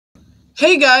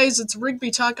Hey guys, it's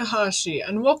Rigby Takahashi,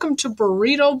 and welcome to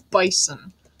Burrito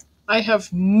Bison. I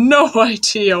have no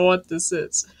idea what this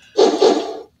is.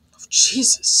 Oh,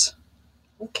 Jesus.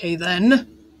 Okay then.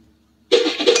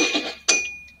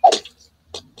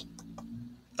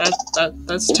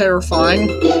 That's terrifying.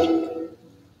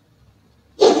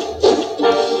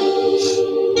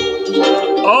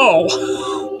 Oh.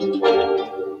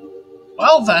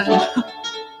 Well then.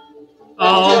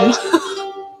 I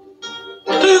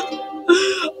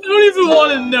don't even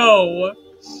want to know.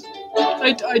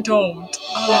 I don't.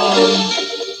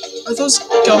 Are those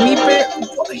gummy bears?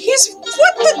 What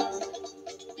the?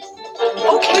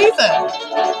 Okay then.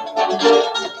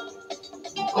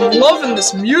 I'm loving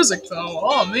this music though.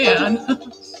 Oh man.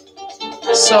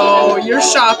 So you're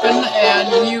shopping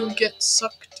and you get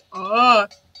sucked.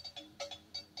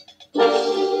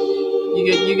 You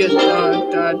get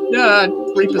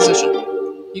reposition.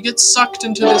 You get sucked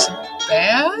into this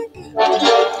bag.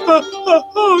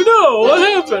 Oh no! What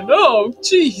happened? Oh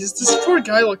jeez, this poor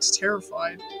guy looks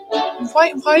terrified.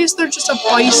 Why is there just a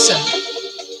bison?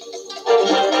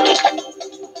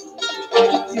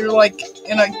 You're like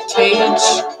in a cage,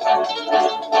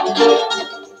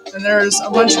 and there's a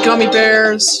bunch of gummy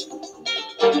bears.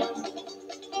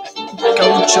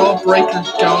 Go, Jawbreaker,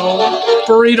 go.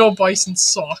 Burrito Bison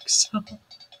sucks.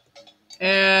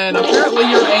 And apparently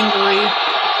you're angry.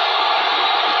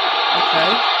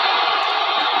 Okay.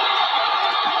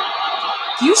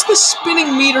 Use the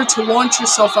spinning meter to launch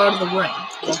yourself out of the ring.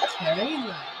 Okay,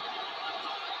 then.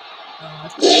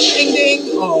 Ding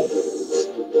ding! Oh.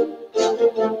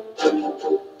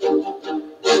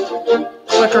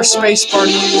 Click or spacebar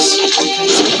to use. Okay,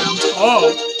 so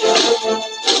oh.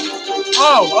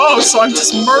 Oh, so I'm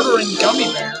just murdering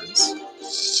gummy bears.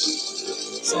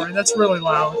 Sorry, that's really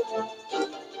loud.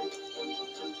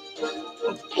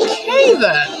 Okay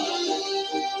then.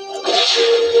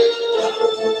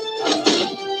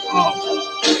 Oh.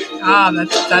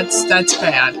 That's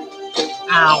bad.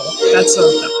 Ow. That's a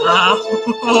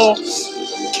ow.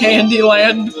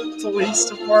 Candyland Police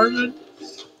Department.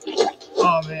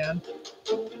 Oh man.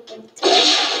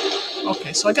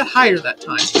 Okay, so I got higher that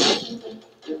time.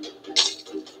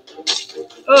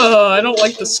 Ugh, I don't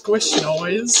like the squish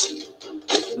noise.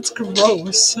 That's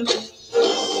gross.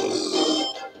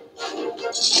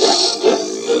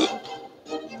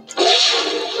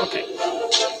 Okay.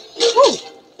 Woo!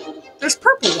 There's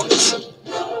purple ones.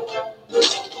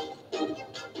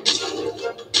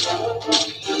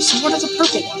 So what are the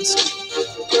purple ones?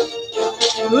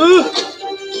 Ugh.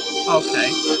 Okay.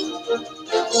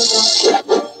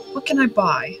 What can I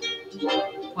buy?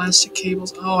 Plastic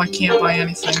cables. Oh, I can't buy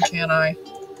anything, can I?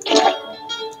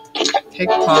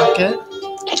 Pickpocket.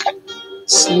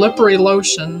 Slippery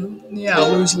lotion. Yeah,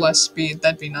 lose less speed.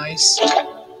 That'd be nice.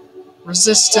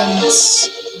 Resistance.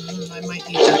 I might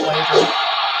need that later.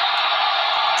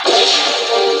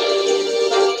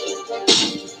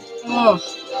 Oh.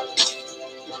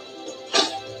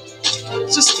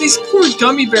 Just these poor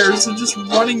gummy bears are just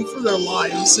running for their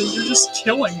lives, and you're just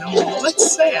killing them all.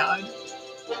 That's sad.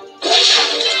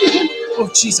 Oh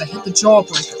jeez, I hit the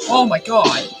Jawbreaker. Oh my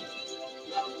god.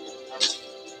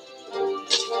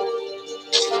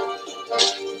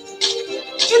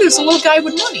 Hey, there's a little guy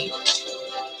with money.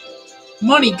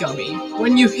 Money gummy.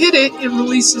 When you hit it, it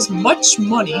releases much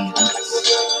money.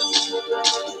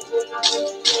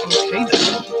 Okay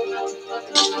then.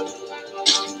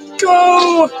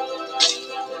 Go!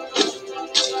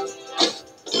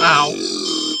 Ow.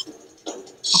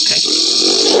 Okay.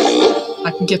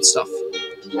 I can get stuff.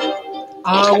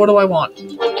 What do I want?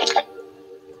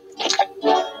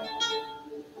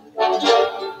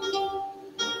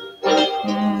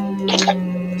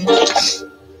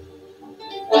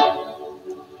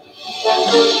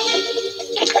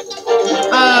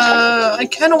 I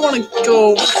kind of want to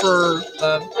go for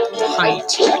the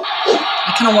height.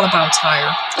 I kind of want to bounce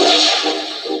higher.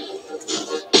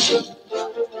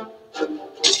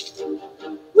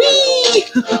 Whee!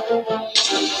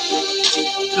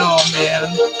 Oh, man.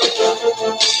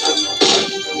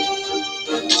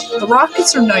 The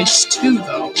rockets are nice, too,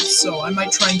 though, so I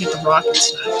might try and get the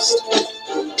rockets next.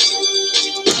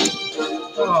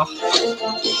 Oh.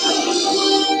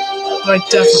 But I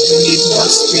definitely need more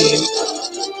speed.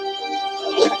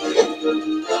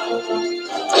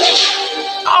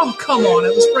 Oh, come on,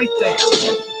 it was right there.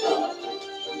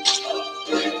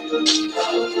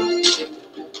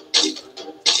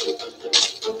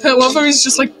 I love how he's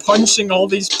just like punching all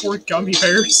these poor gummy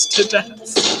bears to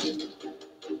death.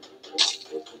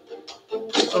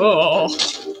 Oh.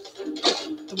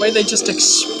 The way they just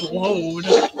explode.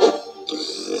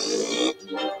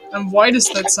 And why does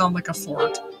that sound like a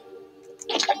fart?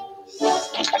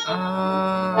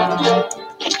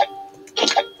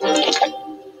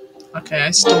 Okay,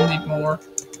 I still need more.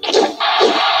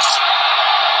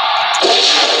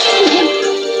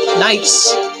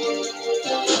 Nice.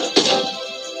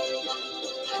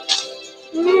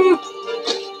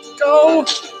 Go.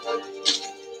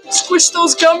 Squish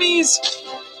those gummies.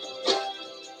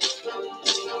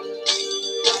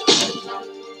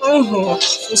 Oh,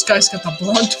 those guys got the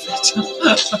brunt of it.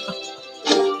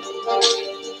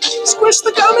 Squish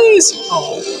the gummies.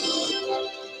 Oh.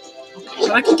 Okay,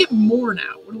 but I can get more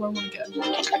now. What do I want to get?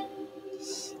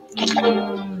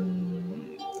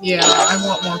 Yeah, I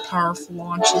want more powerful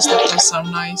launches. That does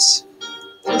sound nice.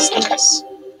 What's this?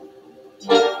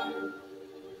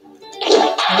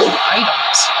 Oh,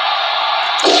 items.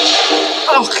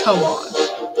 Oh, come on.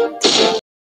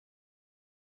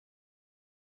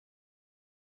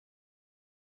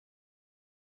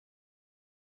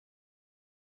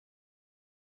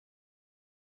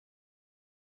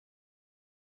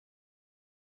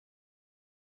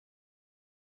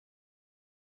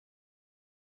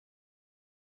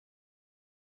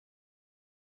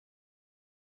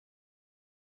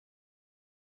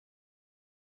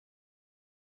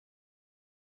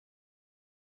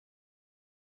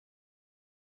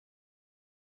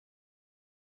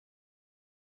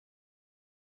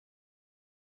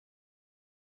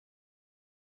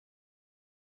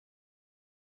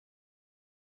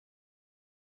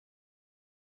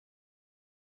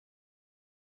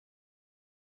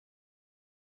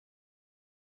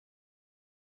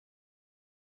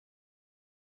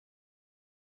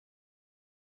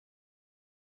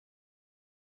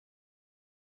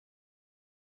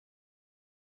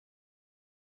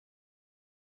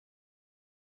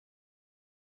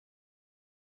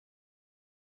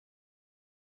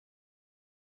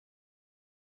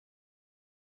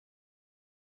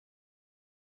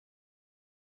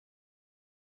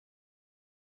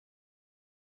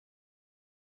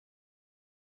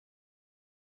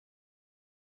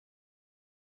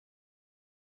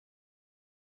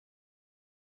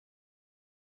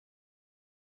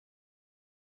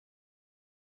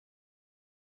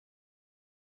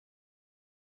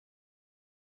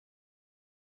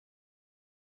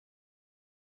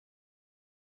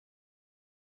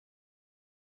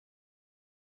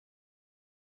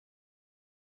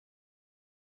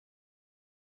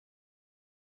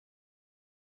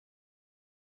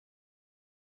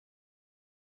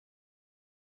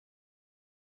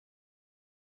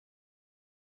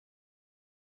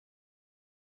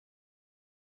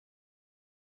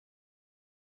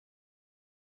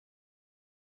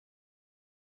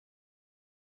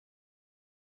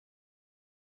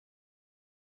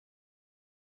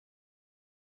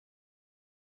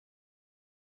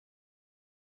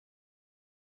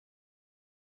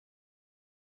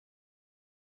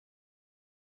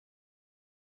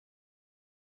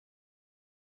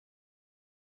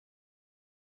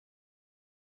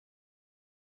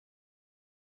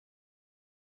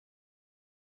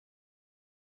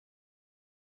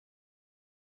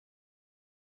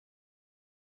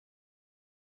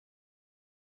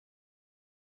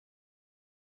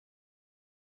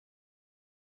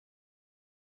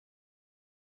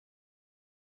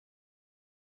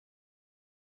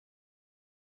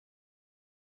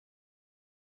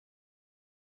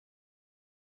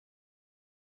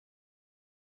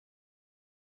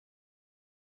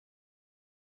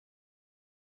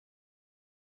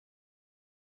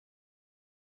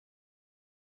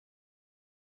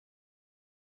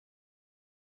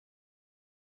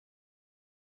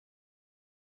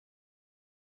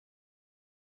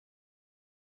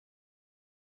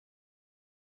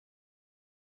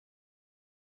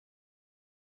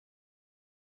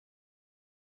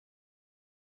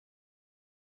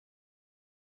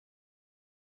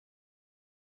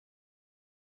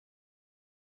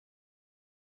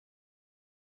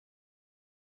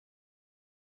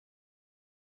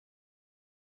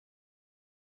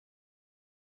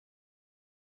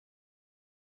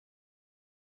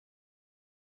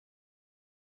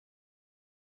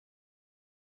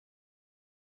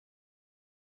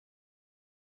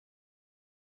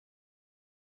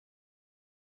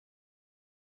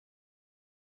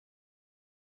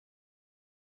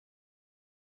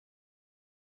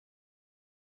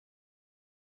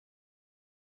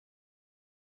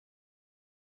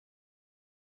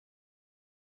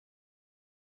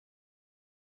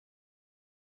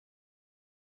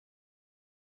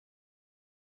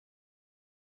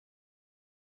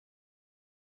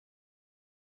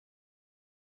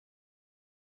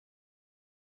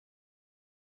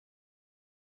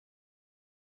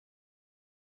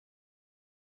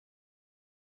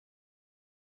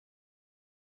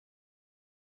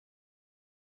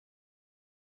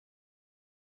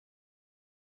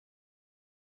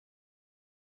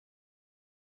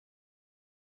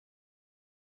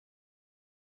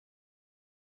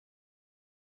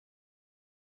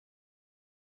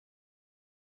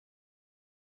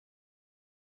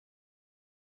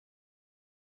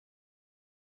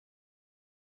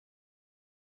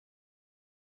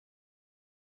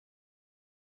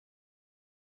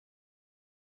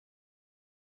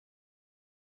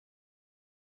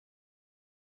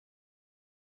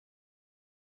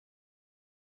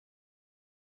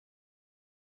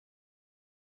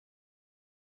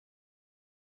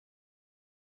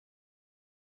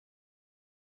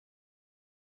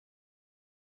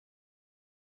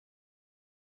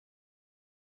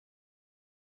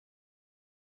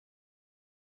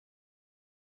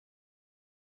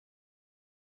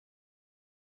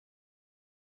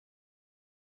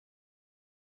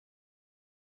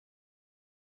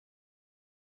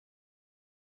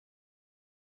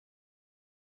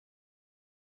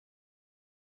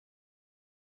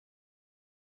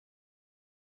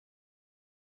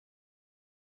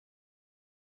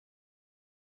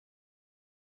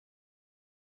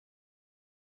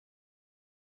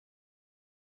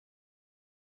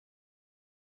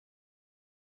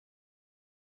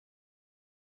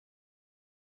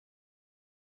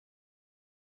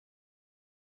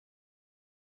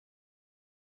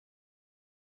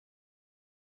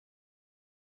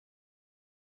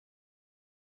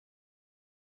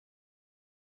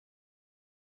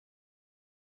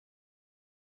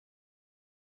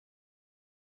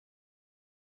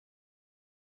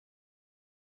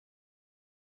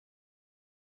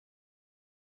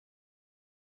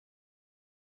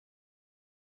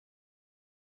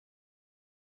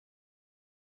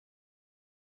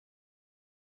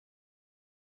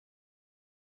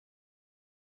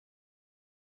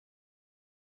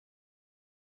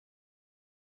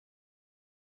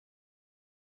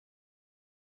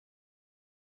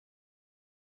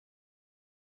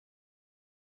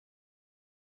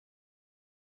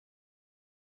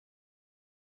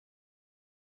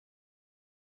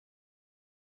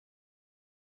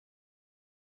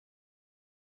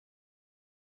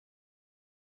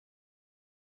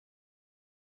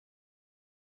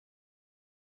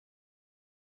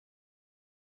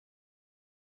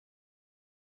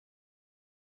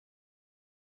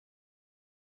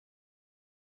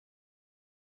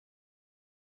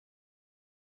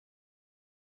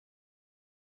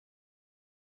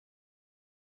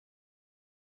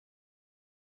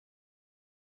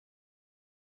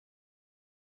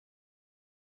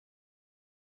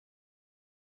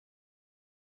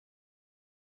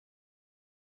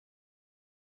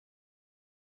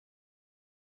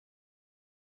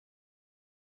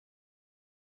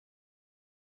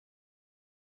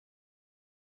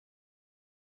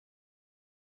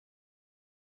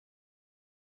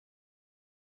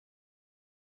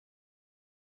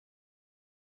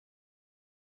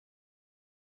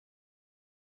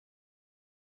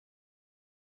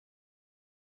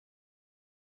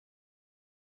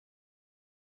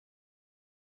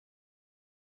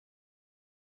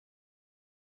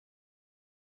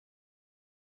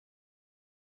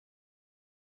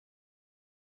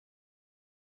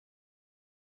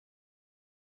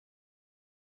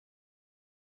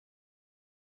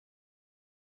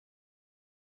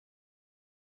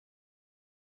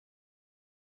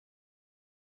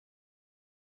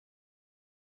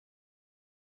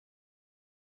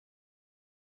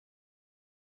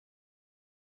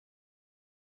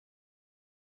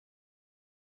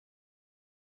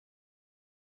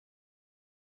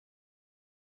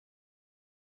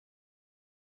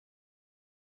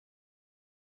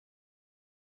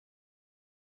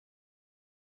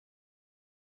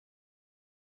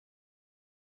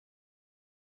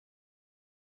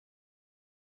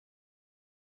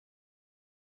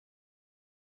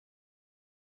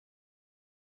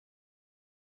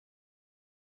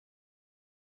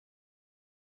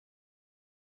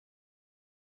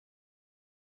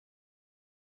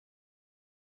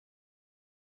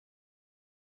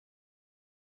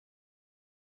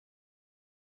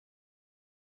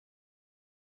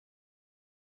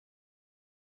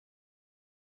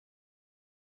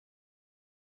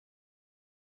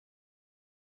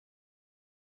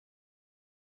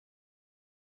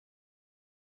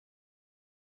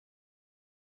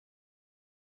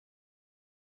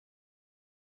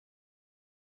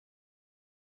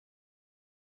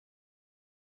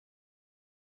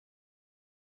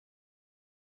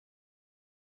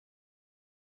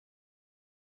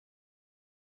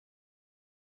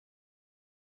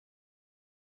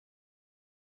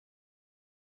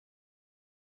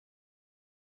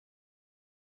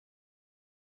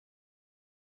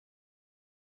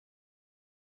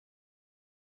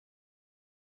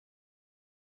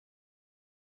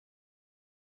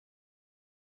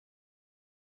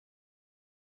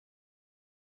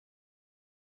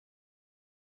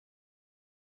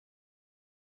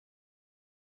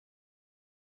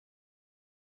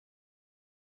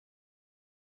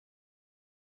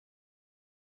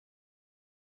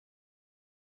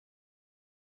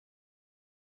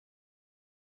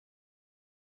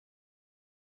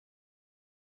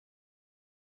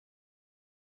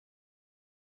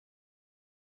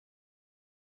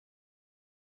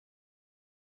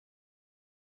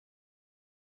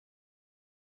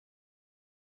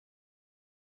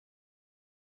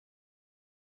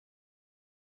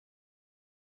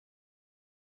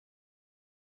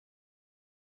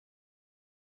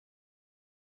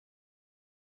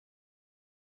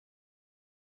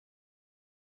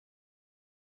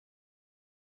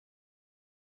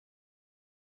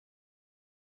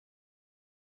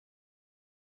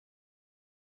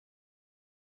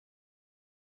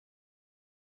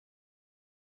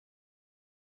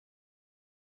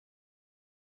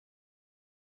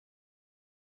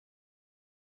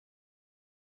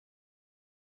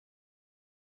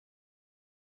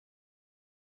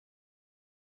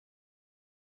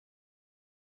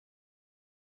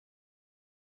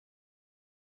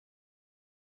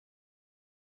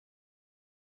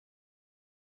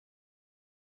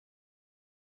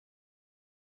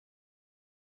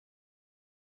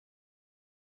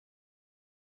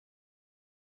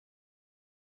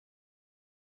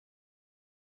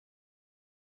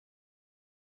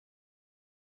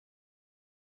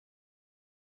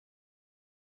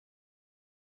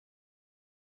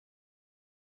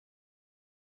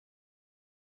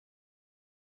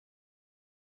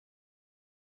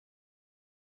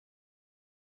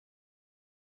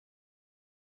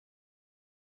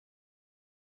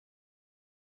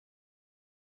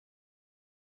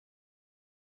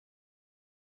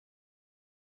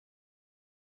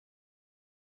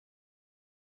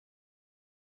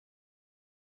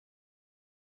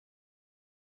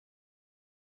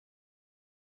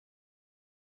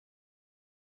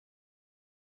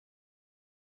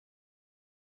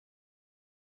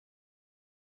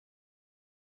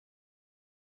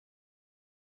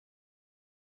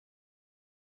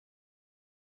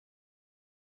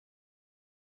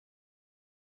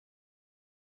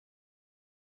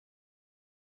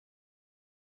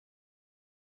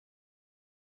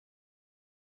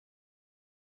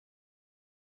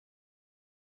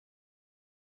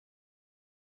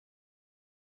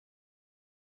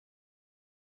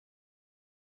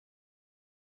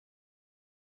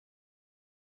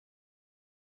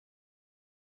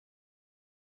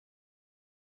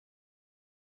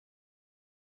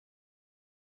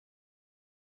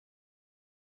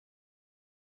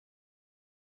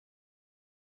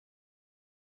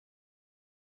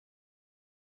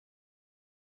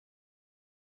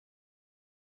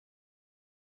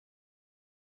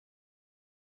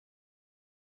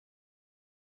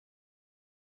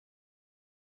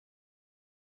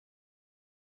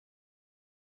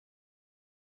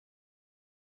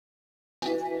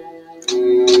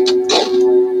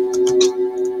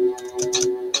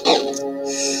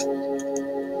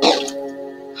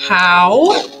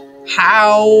 How?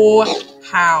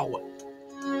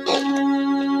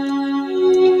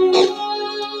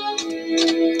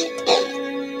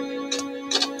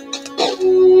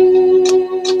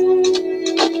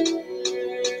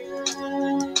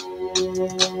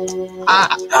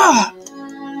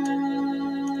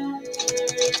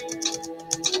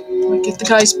 Get the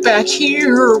guys back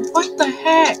here. What the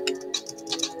heck?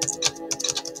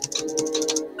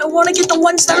 I want to get the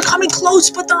ones that are coming close,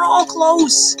 but they're all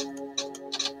close.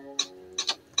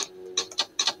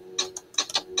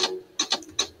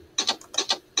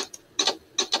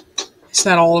 Is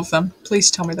that all of them? Please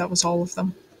tell me that was all of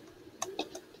them.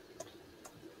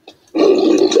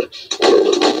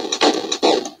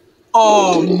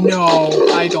 Oh no,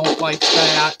 I don't like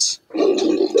that.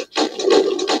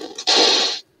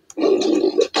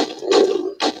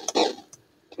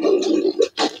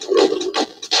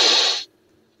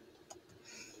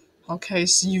 Okay,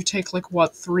 so you take like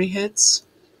what, 3 hits?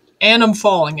 And I'm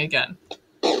falling again.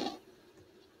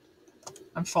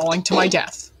 I'm falling to my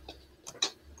death.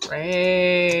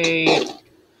 Great.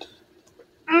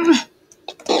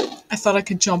 I thought I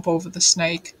could jump over the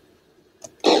snake.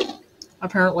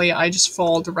 Apparently, I just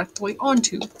fall directly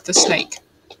onto the snake.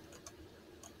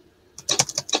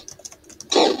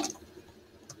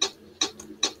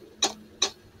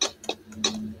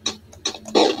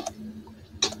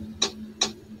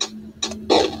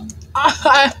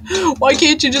 Why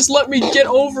can't you just let me get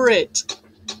over it?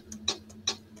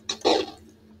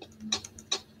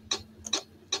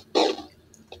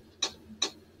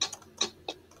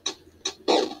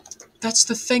 That's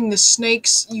the thing, the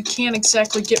snakes you can't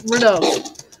exactly get rid of.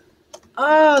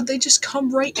 They just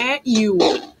come right at you.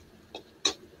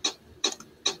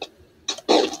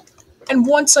 And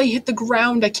once I hit the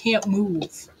ground, I can't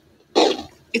move.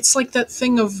 It's like that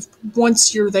thing of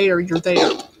once you're there, you're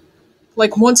there.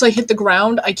 Like, once I hit the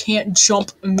ground, I can't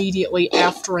jump immediately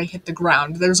after I hit the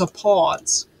ground. There's a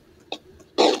pause.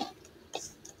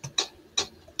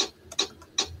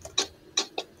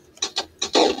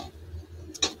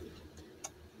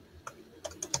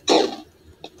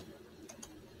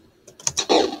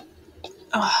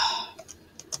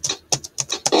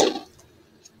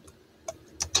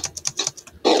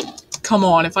 Come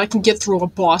on, if I can get through a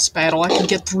boss battle, I can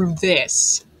get through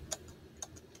this.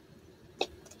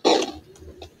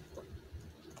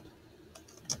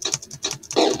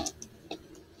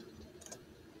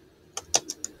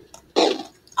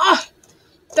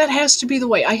 That has to be the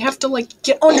way. I have to, like,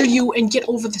 get under you and get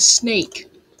over the snake.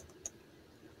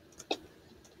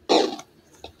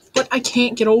 But I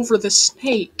can't get over the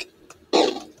snake.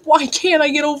 Why can't I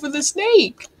get over the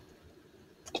snake?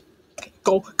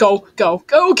 Go, go, go,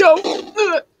 go, go!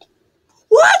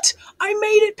 What? I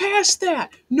made it past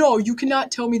that! No, you cannot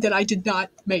tell me that I did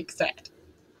not make that.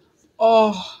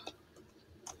 Oh.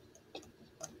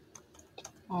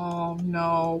 Oh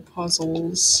no,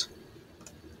 puzzles.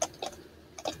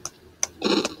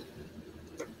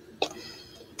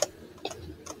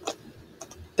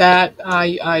 That,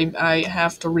 I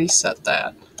have to reset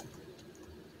that.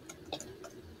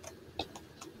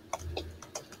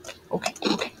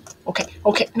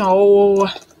 Okay, no.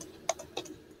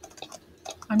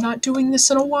 I'm not doing this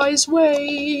in a wise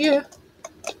way.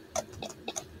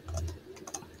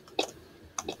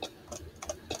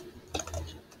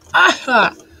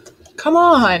 Ah! Come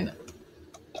on!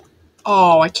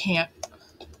 Oh, I can't.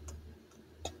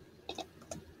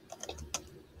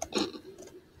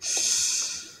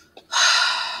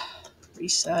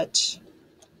 Reset.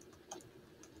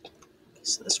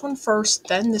 So this one first,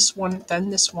 then this one, then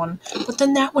this one. But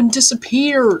then that one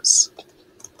disappears.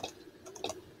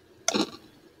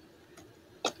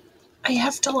 I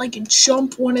have to, like,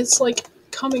 jump when it's, like,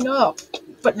 coming up.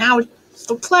 But now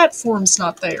the platform's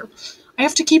not there. I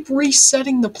have to keep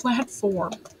resetting the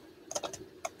platform.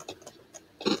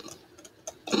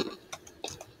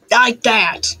 Like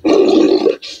that.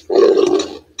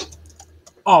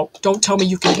 Oh, don't tell me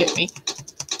you can hit me.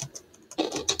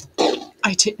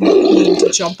 I didn't mean to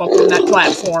jump up on that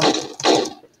platform.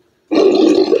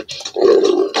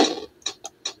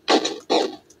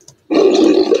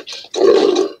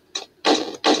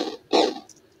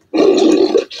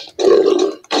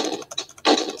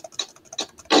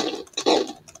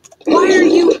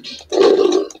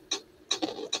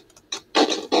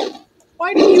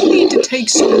 Why do you need to take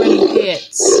so many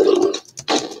hits?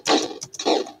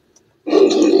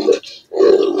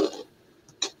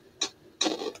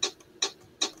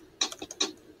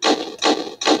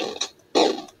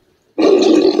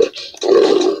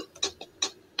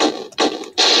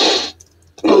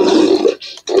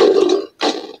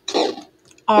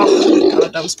 Oh,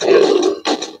 God, that was bad.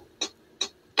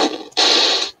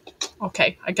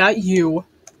 Okay, I got you.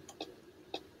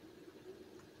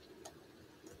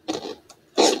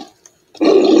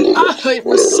 Ah, it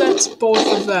resets both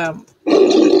of them.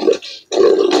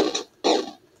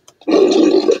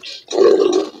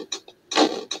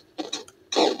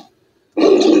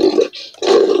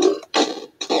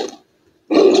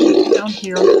 Down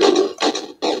here.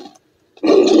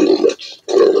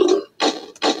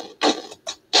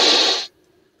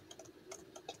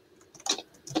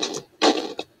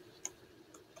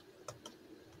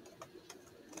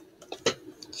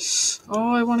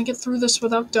 Oh, I want to get through this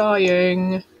without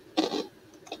dying.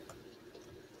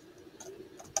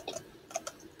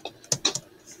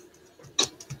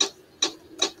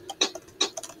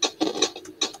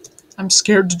 I'm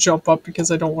scared to jump up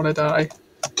because I don't want to die.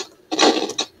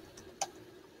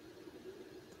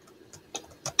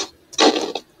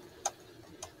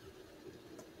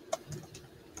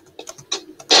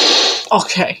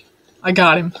 Okay, I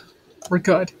got him. We're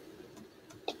good.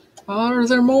 Are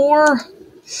there more?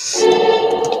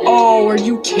 Oh, are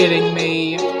you kidding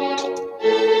me?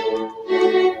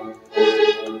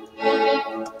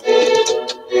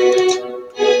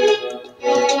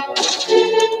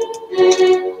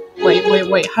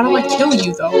 Wait, how do I kill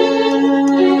you, though?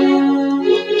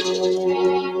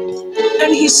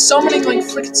 And he's summoning, like,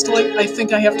 frickin' stalactites. I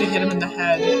think I have to hit him in the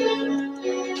head.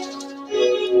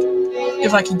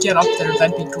 If I can get up there,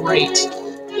 that'd be great.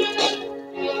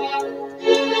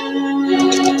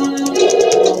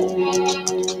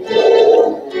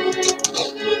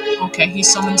 Okay, he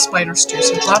summoned spiders too,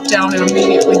 so drop down and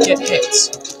immediately get hits.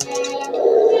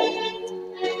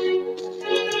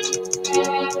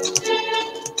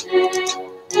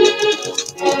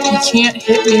 He can't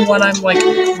hit me when I'm, like,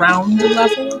 ground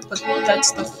level, but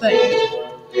that's the thing.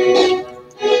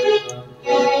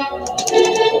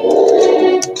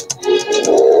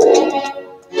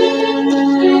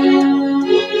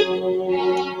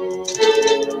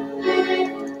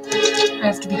 I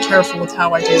have to be careful with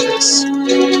how I do this.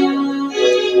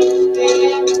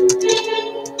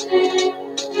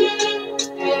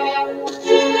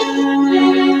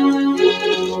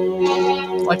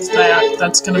 Like that.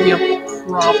 That's gonna be a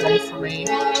problem for me.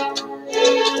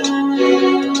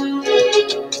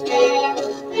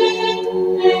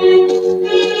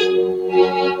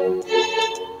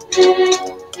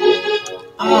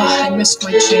 Ah, I missed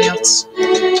my chance.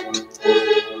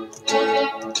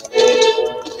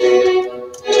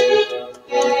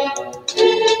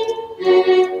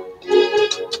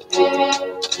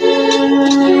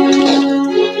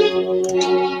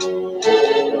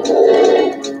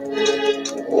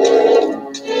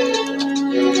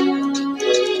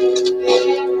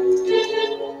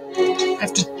 I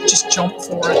have to just jump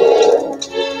for it.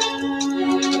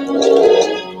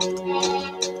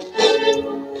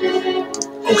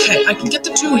 Okay, I can get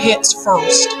the 2 hits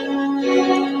first.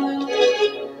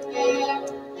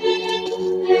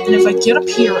 And if I get up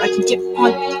here, I can get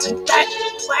onto that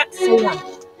platform.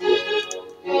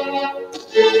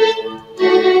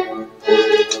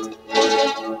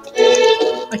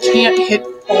 I can't hit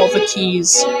all the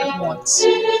keys at once.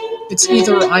 It's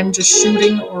either I'm just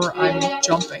shooting or I'm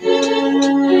jumping.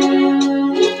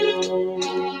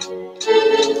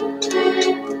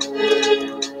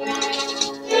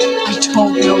 I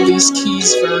don't know these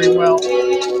keys very well.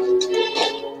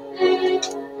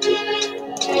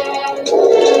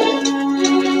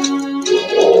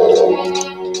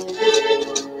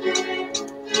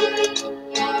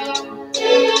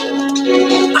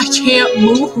 I can't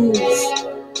move.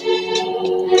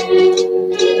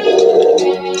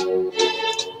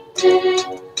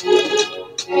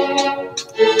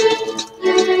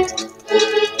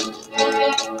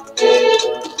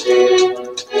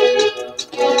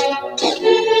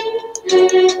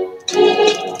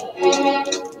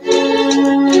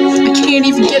 I can't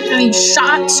even get any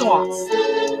shots off.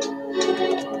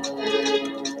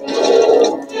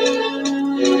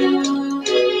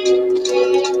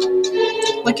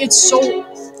 Like, it's so...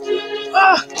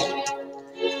 Ah!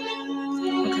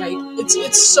 Okay,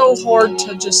 it's so hard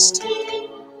to just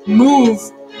move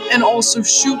and also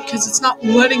shoot because it's not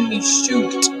letting me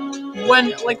shoot.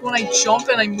 When I jump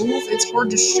and I move, it's hard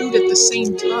to shoot at the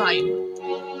same time.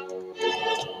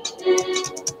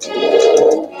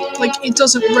 Like, it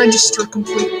doesn't register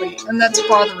completely, and that's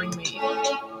bothering me.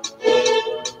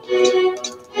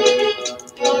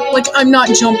 Like, I'm not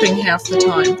jumping half the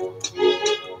time.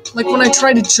 Like, when I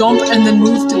try to jump and then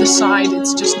move to the side,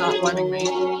 it's just not letting me.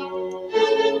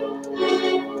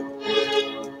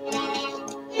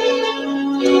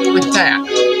 Like that.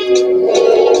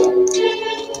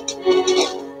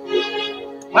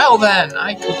 Well then,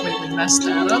 I completely messed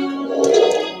that up.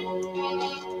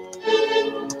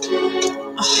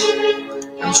 Oh,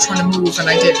 I was trying to move and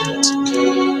I didn't.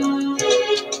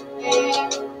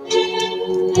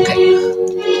 Okay.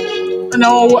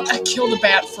 No, I killed the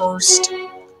bat first.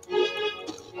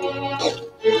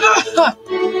 Ah!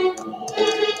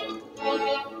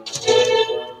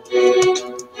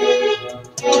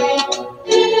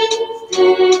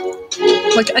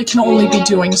 Like, I can only be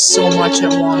doing so much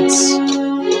at once.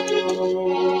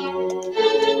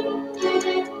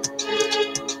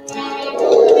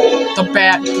 The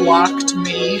bat blocked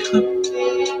me.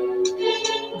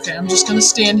 Okay, I'm just gonna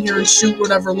stand here and shoot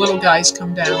whatever little guys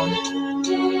come down.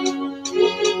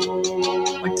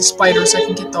 Like the spiders, I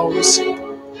can get those.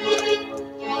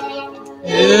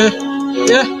 Yeah.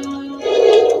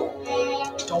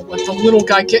 Don't let the little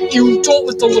guy get you. Don't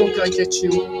let the little guy get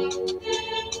you.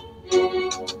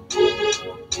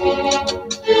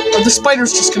 Or the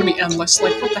spider's just gonna be endless.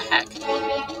 Like, what the heck?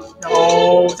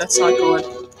 No, that's not good.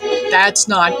 That's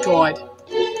not good.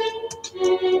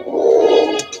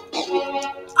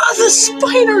 Ah, the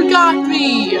spider got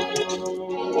me!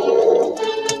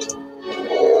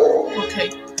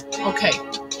 Okay.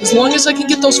 As long as I can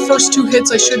get those first 2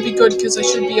 hits, I should be good, because I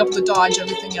should be able to dodge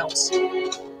everything else.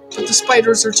 But the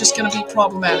spiders are just gonna be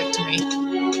problematic to me.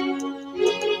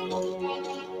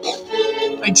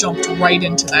 I jumped right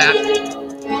into that.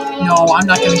 No, I'm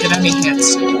not gonna get any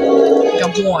hits. I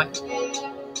got 1.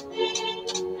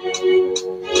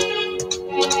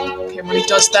 Okay, when he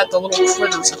does that, the little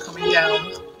critters are coming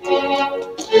down.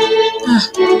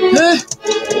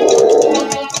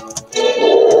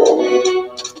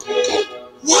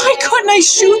 Why couldn't I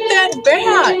shoot that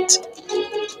bat?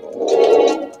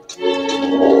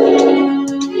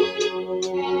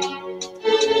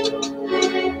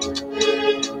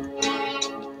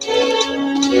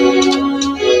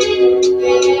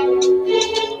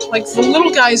 Like, the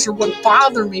little guys are what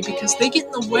bother me because they get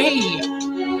in the way.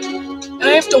 And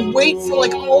I have to wait for,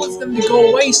 like, all of them to go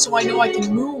away so I know I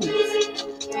can move.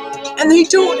 And they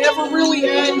don't ever really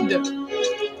end.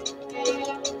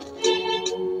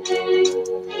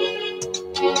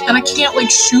 And I can't, like,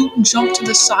 shoot and jump to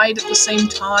the side at the same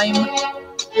time.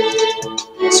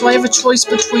 So I have a choice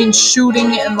between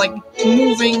shooting and, like,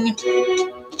 moving.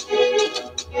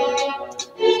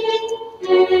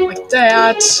 Like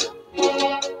that.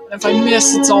 And if I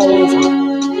miss, it's all over.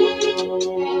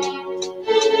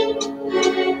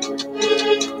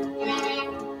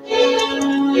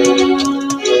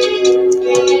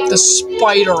 The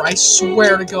spider, I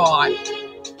swear to God.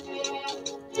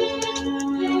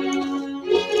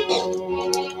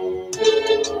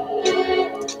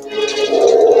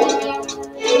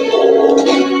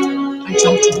 I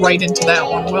jumped right into that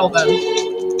one. Well then.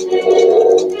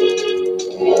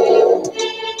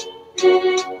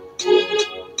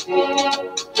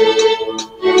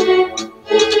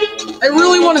 I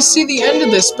really want to see the end of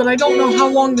this, but I don't know how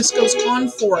long this goes on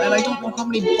for, and I don't know how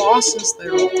many bosses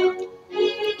there are.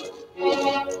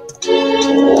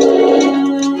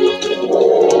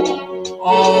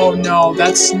 Oh no,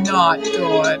 that's not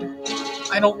good.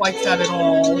 I don't like that at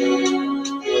all.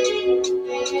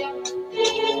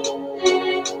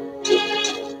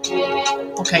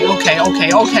 Okay.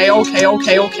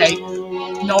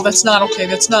 No, that's not okay.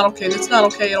 That's not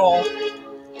okay at all.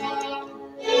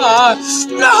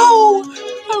 No!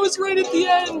 I was right at the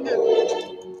end!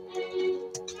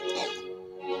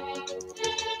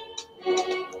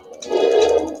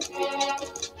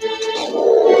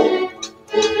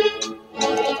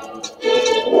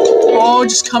 Oh,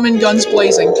 just come in guns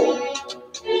blazing.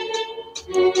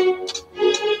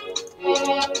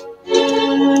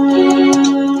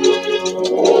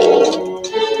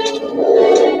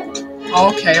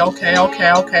 Okay.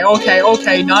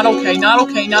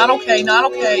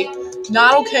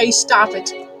 Not okay, stop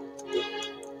it.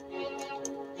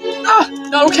 Ah,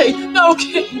 not okay.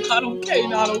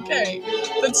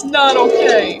 That's not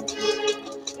okay.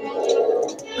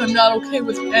 I'm not okay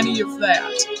with any of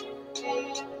that.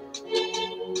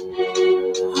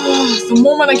 The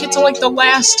moment I get to, like, the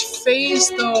last phase,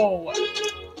 though.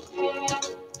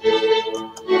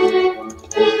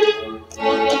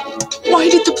 Why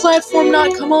did the platform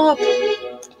not come up?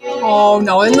 Oh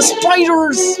no, and the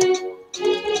spiders!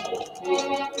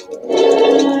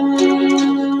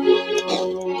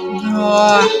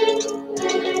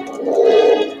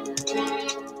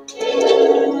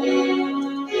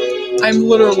 I'm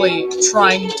literally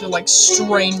trying to, like,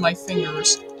 strain my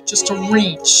fingers just to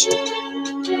reach.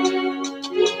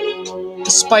 The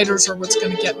spiders are what's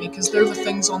gonna get me, because they're the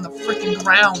things on the freaking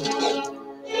ground.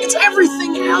 It's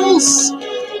everything else!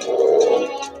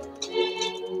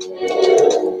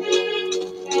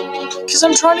 Because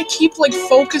I'm trying to keep, like,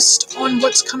 focused on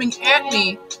what's coming at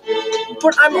me.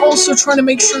 But I'm also trying to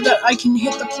make sure that I can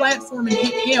hit the platform and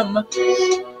hit him.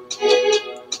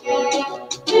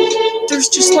 There's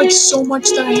just, like, so much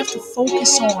that I have to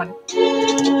focus on.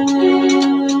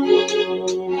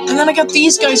 And then I got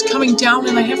these guys coming down,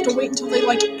 and I have to wait until they,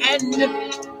 like, end.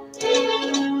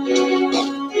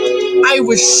 I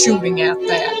was shooting at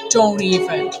that. Don't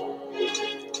even.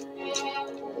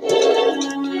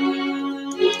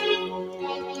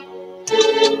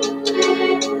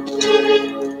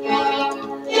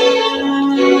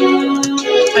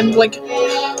 I'm, like...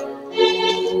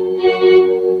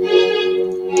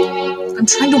 I'm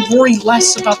trying to worry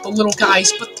less about the little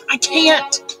guys, but I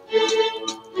can't.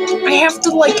 I have to,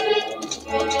 like...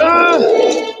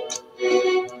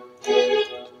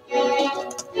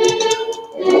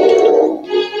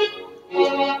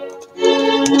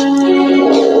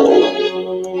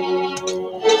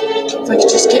 If I could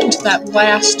just get into that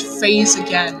last phase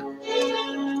again.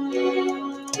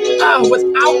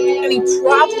 Without any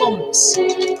problems.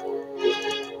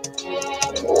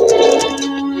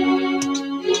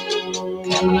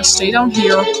 Okay, I'm gonna stay down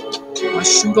here. I'm gonna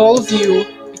shoot all of you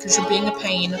because you're being a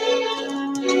pain.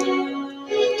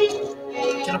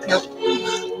 Get up here.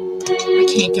 I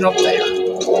can't get up there.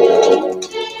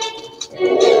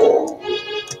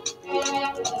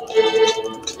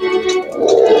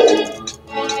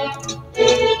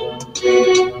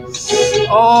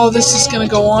 Oh, this is gonna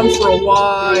go on for a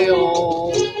while.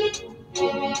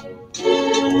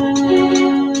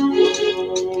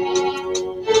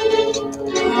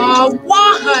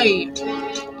 Why?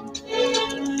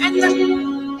 And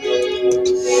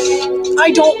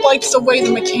I don't like the way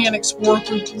the mechanics work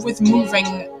with moving.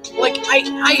 Like,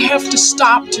 I have to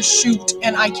stop to shoot,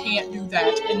 and I can't do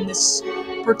that in this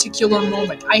particular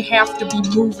moment. I have to be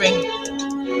moving.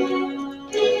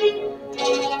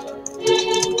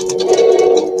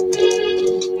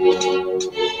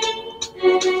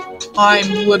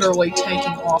 I'm literally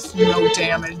taking off no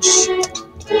damage.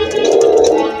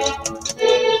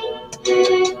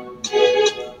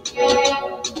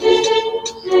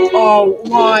 Oh,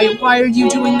 why? Why are you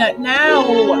doing that now?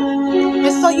 I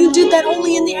thought you did that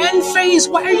only in the end phase.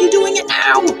 Why are you doing it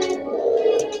now?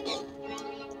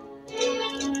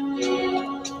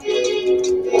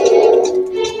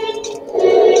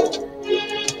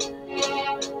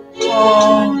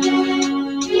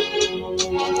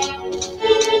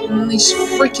 These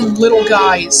freaking little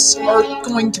guys are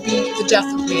going to be the death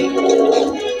of me.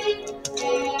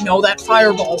 No, that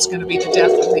fireball's gonna be the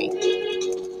death of me.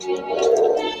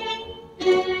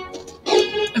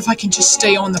 If I can just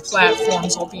stay on the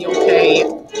platforms, I'll be okay.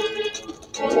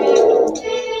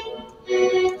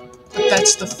 But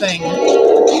that's the thing.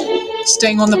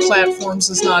 Staying on the platforms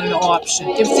is not an option.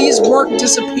 If these weren't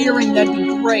disappearing, that'd be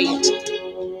great.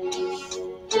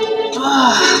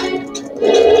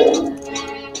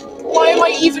 Why am I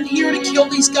even here to kill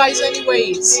these guys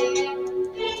anyways?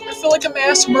 I feel like a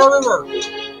mass murderer.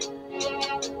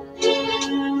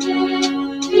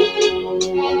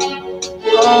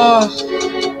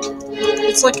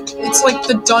 It's like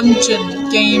the dungeon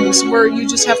games where you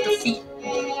just have to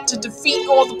defeat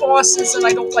all the bosses, and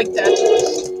I don't like that.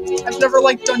 I've never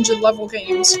liked dungeon level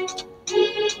games.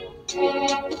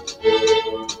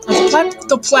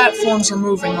 The platforms are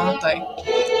moving, aren't they?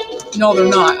 No, they're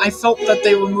not. I felt that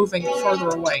they were moving farther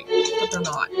away, but they're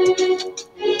not.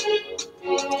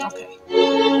 Okay.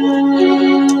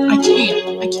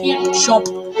 I can't jump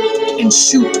and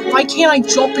shoot. Why can't I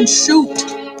jump and shoot?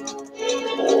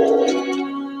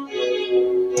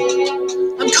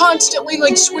 I'm constantly,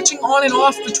 like, switching on and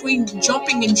off between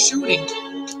jumping and shooting.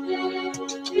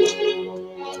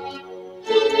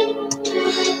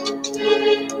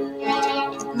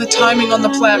 And the timing on the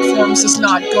platforms is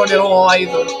not good at all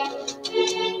either.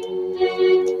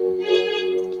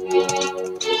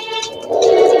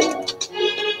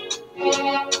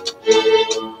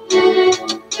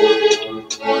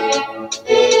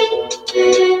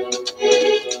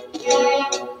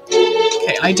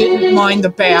 I didn't mind the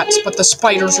bats, but the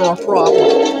spiders are a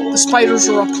problem. The spiders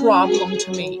are a problem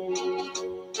to me.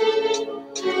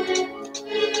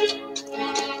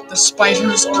 The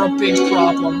spiders are a big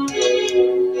problem.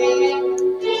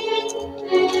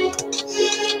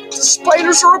 The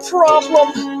spiders are a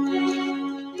problem!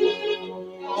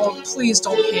 Oh, please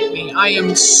don't hit me. I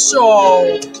am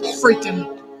so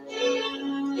freaking...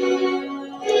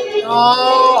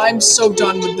 Oh, I'm so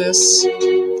done with this.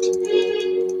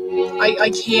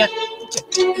 I can't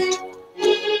get...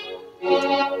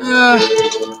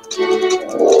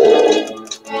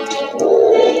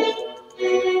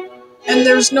 And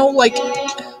there's no, like...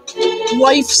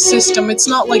 life system. It's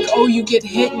not like, oh, you get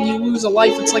hit and you lose a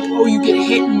life. It's like, oh, you get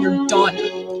hit and you're done.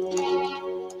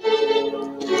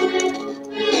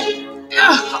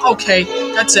 Okay,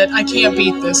 that's it. I can't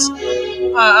beat this.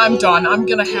 I'm done. I'm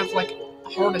gonna have, like, a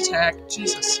heart attack.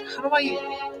 Jesus. How do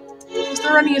I... Is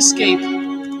there any escape?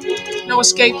 No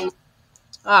escape?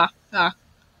 Ah.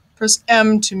 Press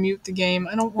M to mute the game.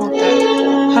 I don't want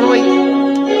that. How do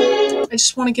I... I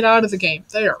just want to get out of the game.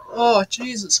 There. Oh,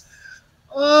 Jesus.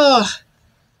 Oh,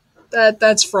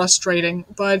 that's frustrating.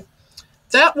 But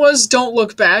that was Don't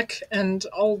Look Back, and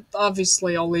I'll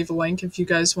leave a link if you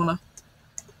guys want to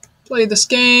play this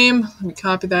game. Let me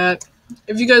copy that.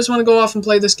 If you guys want to go off and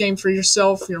play this game for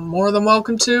yourself, you're more than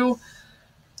welcome to.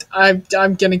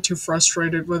 I'm getting too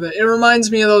frustrated with it. It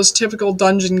reminds me of those typical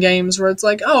dungeon games where it's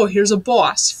like, oh, here's a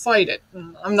boss, fight it.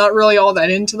 And I'm not really all that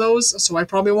into those, so I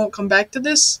probably won't come back to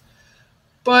this.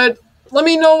 But let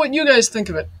me know what you guys think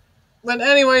of it. But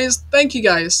anyways, thank you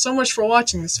guys so much for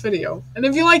watching this video. And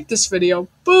if you liked this video,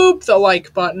 boop the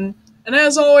like button. And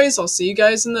as always, I'll see you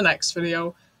guys in the next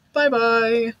video.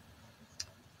 Bye-bye.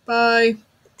 Bye.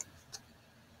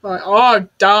 Bye. Oh,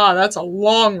 duh, that's a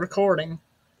long recording.